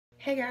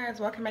Hey guys,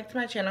 welcome back to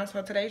my channel.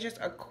 So today's just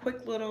a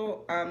quick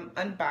little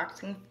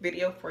unboxing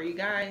video for you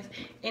guys,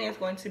 and it's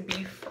going to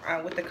be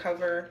with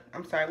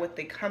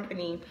the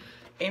company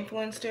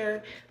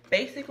Influenster.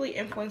 Basically,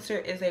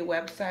 Influencer is a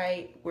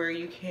website where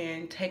you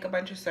can take a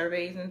bunch of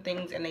surveys and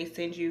things, and they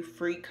send you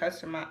free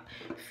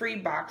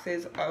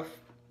boxes of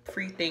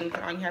free things,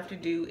 and all you have to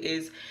do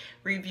is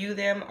review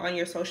them on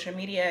your social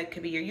media. It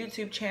could be your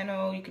YouTube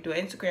channel, you could do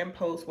an Instagram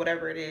post,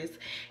 whatever it is,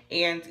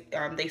 and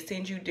they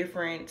send you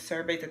different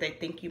surveys that they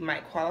think you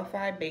might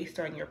qualify based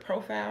on your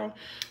profile,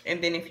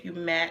 and then if you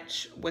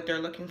match what they're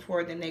looking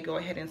for, then they go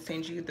ahead and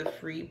send you the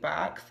free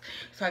box.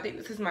 So I think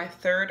this is my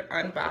third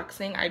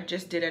unboxing. I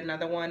just did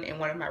another one in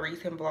one of my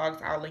recent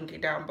vlogs. I'll link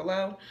it down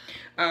below.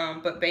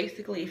 But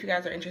basically, if you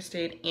guys are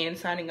interested in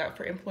signing up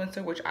for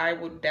Influencer, which I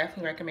would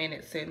definitely recommend,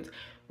 it sends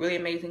really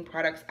amazing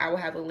products, I will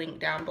have a link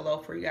down below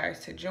for you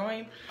guys to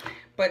join.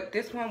 But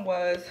this one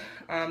was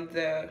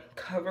the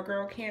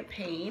Covergirl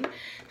campaign,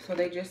 so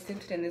they just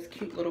sent it in this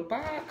cute little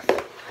box.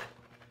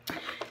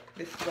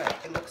 This is what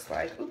it looks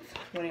like. Oops,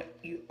 when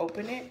you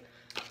open it,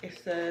 it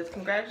says,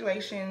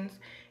 "Congratulations,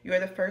 you are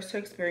the first to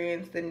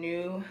experience the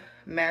new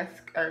new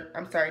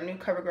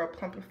Covergirl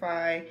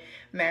Plumpify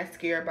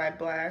Mascara by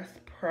Blast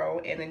Pro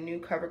and the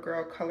new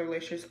Covergirl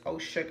Colorlicious Oh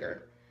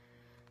Sugar."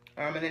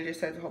 And then it just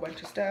says a whole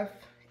bunch of stuff.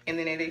 And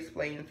then it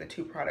explains the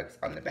two products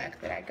on the back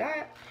that I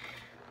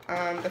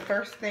got. The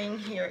first thing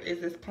here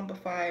is this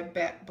Plumpify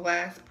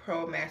Blast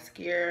Pro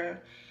Mascara.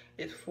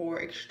 It's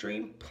for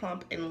extreme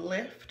plump and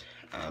lift.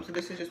 So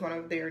this is just one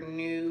of their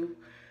new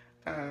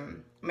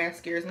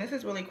mascaras. And this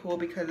is really cool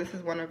because this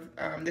is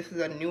this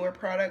is a newer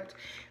product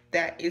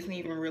that isn't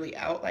even really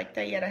out like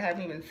that yet. I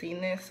haven't even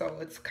seen this, so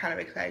it's kind of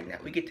exciting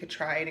that we get to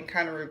try it and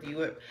kind of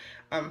review it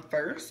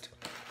first.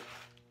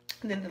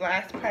 And then the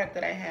last product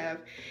that I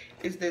have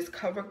is this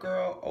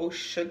Covergirl Oh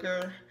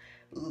Sugar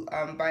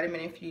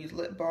Vitamin Infused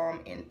Lip Balm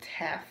in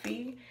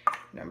Taffy,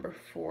 number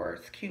 4.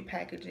 It's cute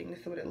packaging. This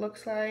is what it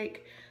looks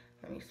like.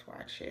 Let me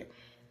swatch it.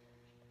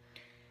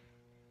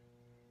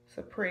 It's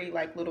a pretty,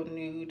 like, little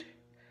nudie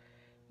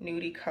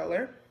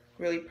color.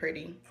 Really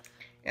pretty.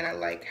 And I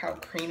like how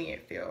creamy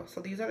it feels.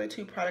 So these are the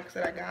two products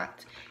that I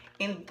got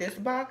in this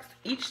box.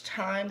 Each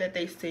time that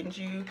they send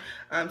you,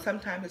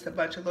 sometimes it's a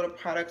bunch of little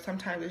products,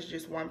 sometimes it's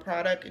just one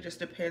product. It just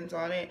depends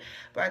on it.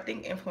 But I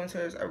think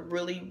Influencer is a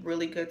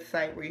really good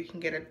site where you can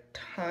get a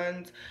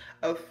tons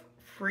of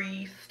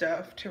free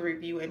stuff to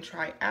review and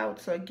try out.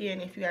 So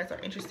again, if you guys are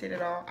interested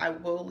at all, I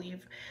will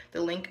leave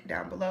the link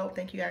down below.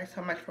 Thank you guys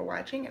so much for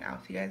watching, and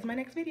I'll see you guys in my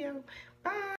next video. Bye.